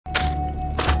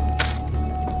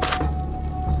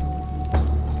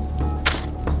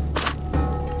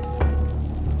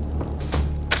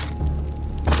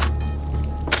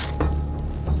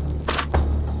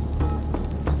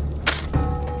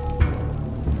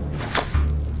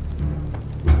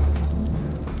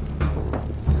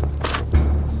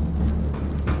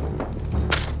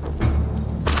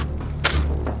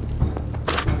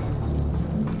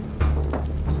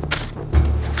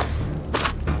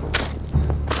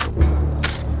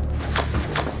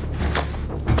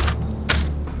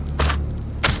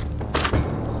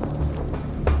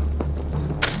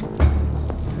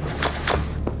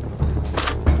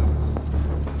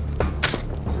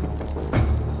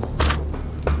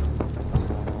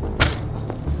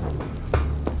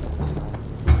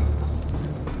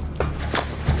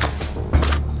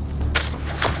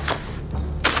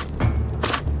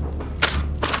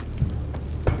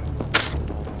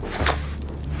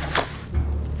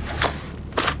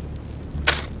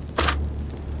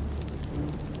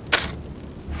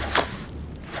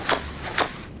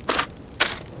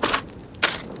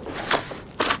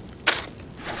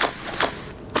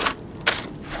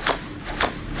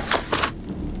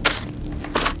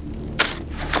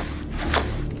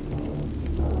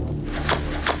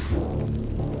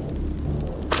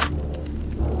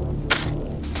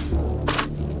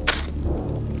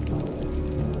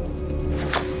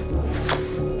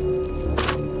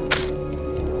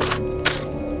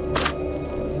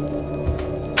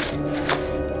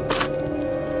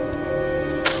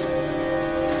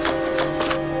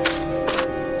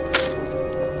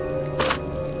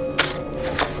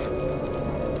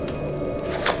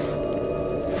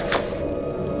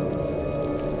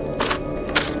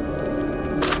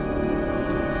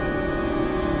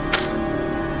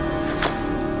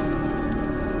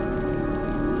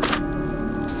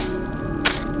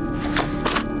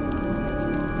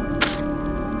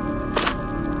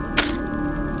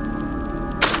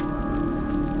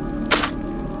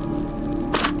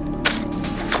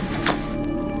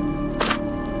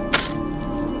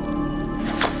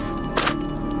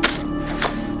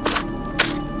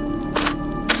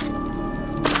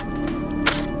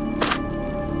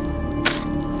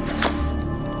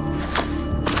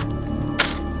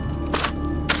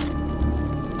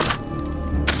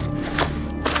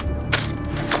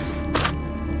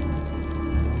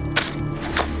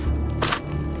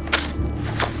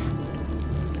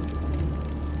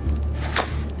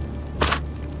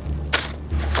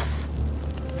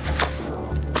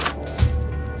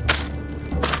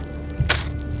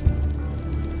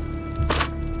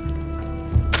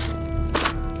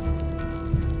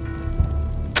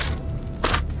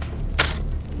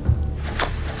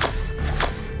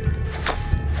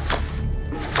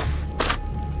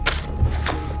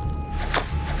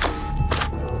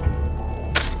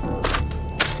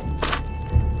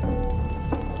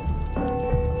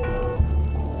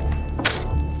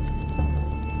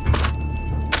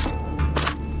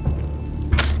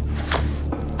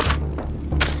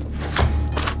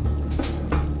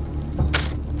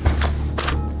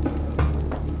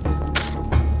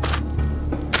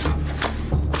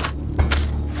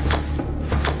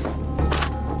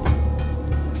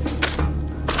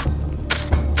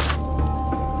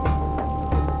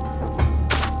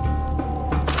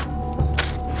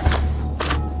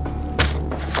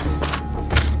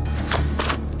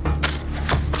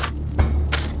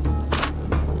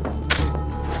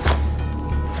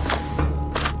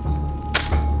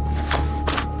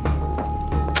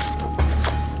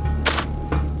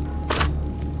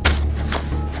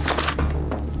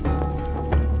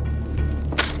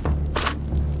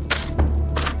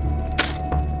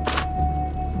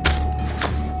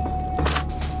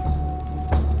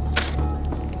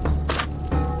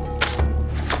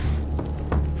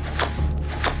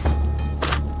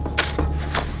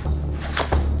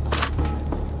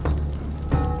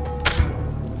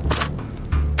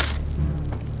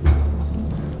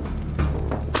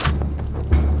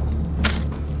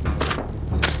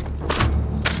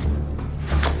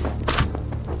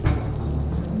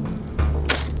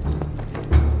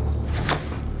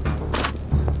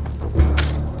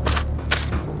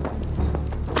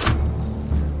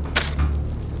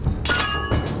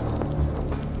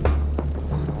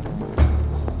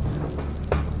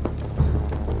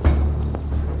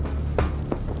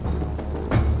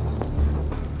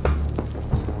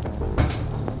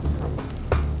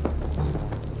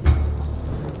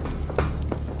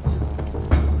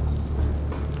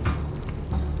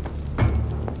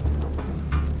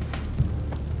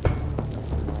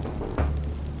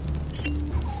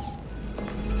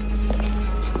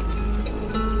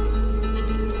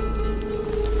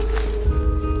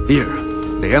Here,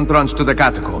 the entrance to the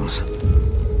catacombs.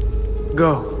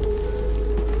 Go.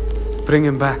 Bring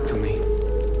him back to me.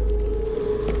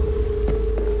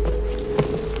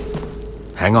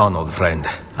 Hang on, old friend.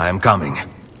 I am coming.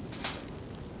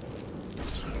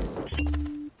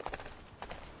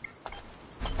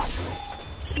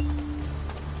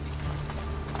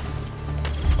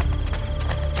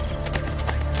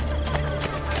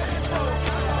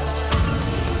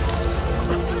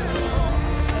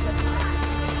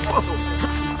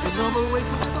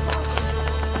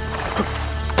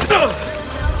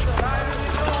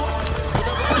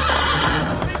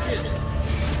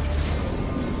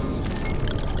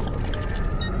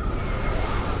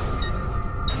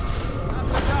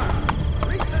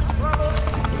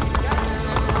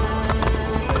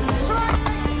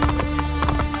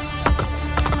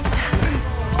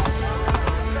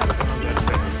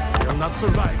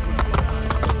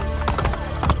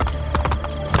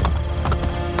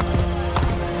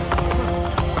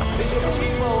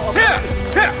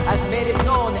 Has made it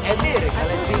known a miracle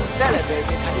is being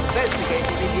celebrated and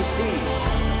investigated in his see.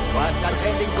 Whilst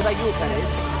attending to the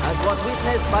Eucharist, as was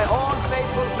witnessed by all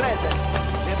faithful present,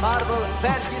 the marble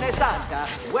Vergine Santa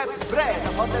wept bread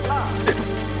upon the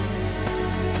ground.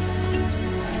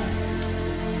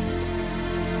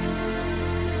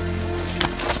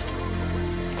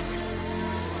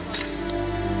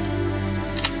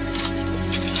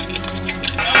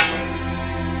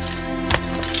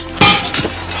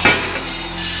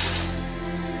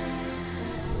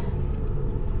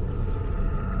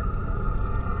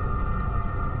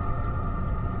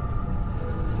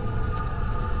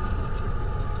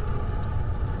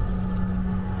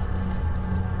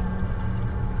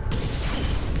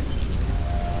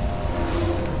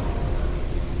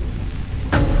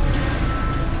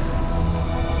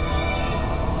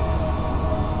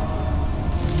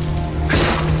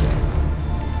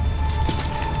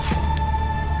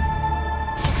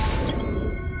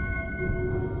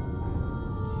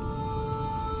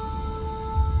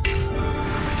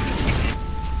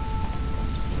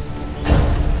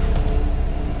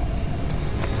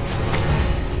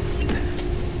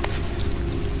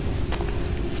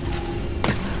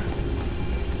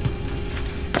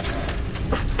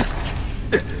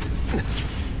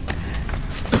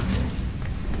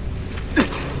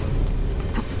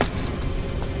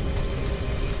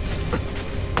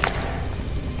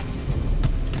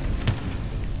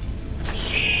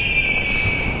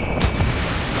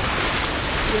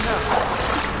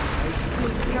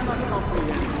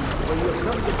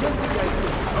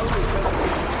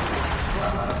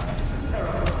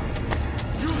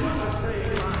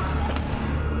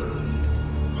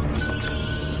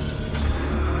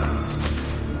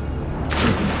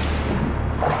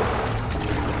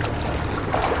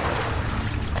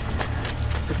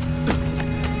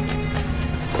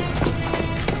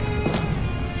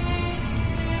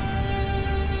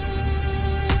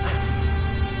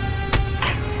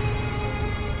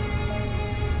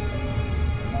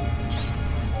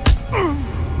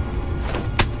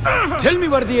 Tell me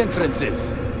where the entrance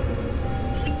is.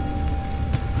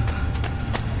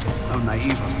 How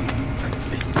naive of me.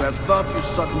 To have thought you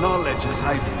sought knowledge as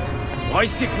I did. Why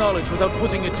seek knowledge without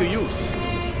putting it to use?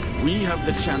 We have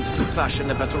the chance to fashion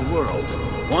a better world.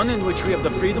 One in which we have the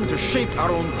freedom to shape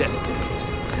our own destiny.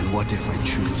 And what if I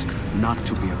choose not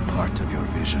to be a part of your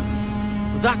vision?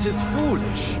 That is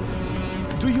foolish.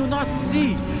 Do you not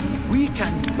see? We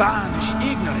can banish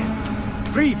ignorance.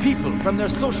 Free people from their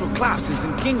social classes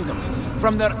and kingdoms,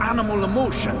 from their animal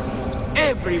emotions.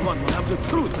 Everyone will have the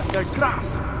truth at their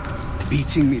grasp.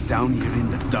 Beating me down here in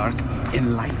the dark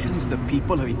enlightens the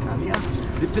people of Italia?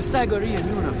 The Pythagorean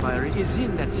unifier is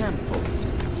in the temple.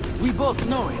 We both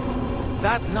know it.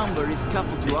 That number is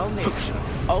coupled to all nature,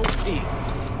 all things.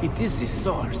 It is the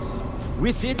source.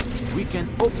 With it, we can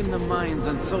open the minds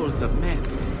and souls of men.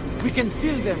 We can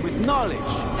fill them with knowledge.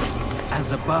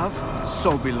 As above,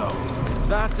 so below.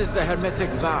 That is the Hermetic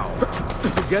vow.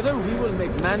 Together we will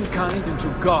make mankind into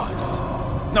gods.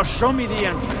 Now show me the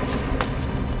entrance.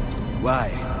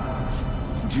 Why?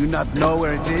 Do you not know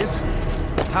where it is?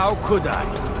 How could I?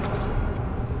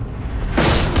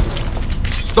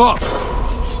 Stop!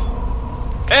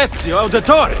 Ezio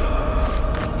Auditore!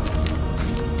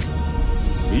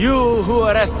 You who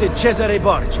arrested Cesare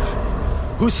Borgia,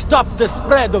 who stopped the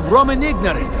spread of Roman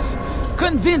ignorance,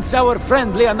 convince our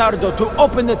friend Leonardo to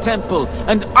open the temple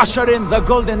and usher in the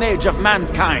golden age of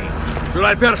mankind. Should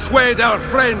I persuade our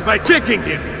friend by kicking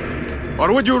him?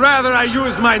 Or would you rather I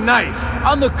used my knife?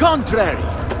 On the contrary,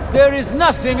 there is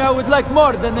nothing I would like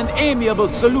more than an amiable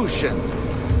solution.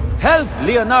 Help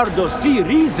Leonardo see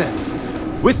reason.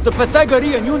 With the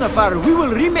Pythagorean Unifier, we will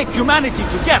remake humanity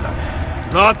together.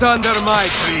 Not under my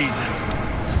creed.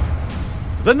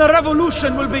 Then the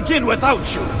revolution will begin without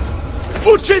you.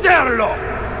 Ucciderlo!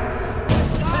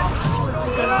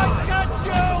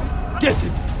 Get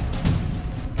him!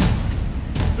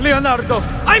 Leonardo,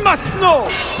 I must know!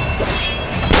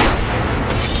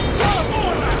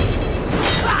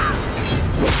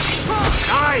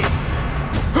 Die!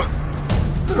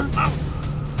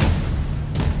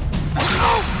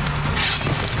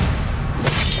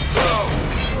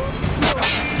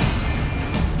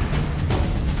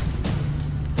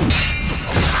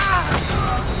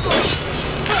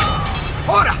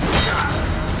 Ora!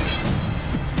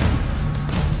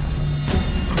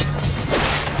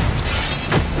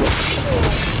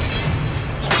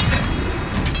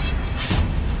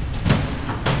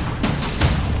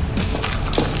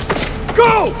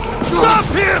 Go! Stop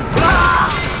him!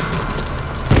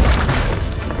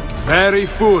 Very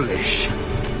foolish.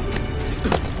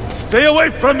 Stay away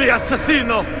from me,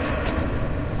 assassino!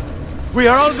 We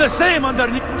are all the same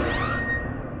underneath.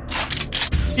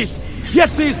 Yet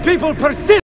these people persist!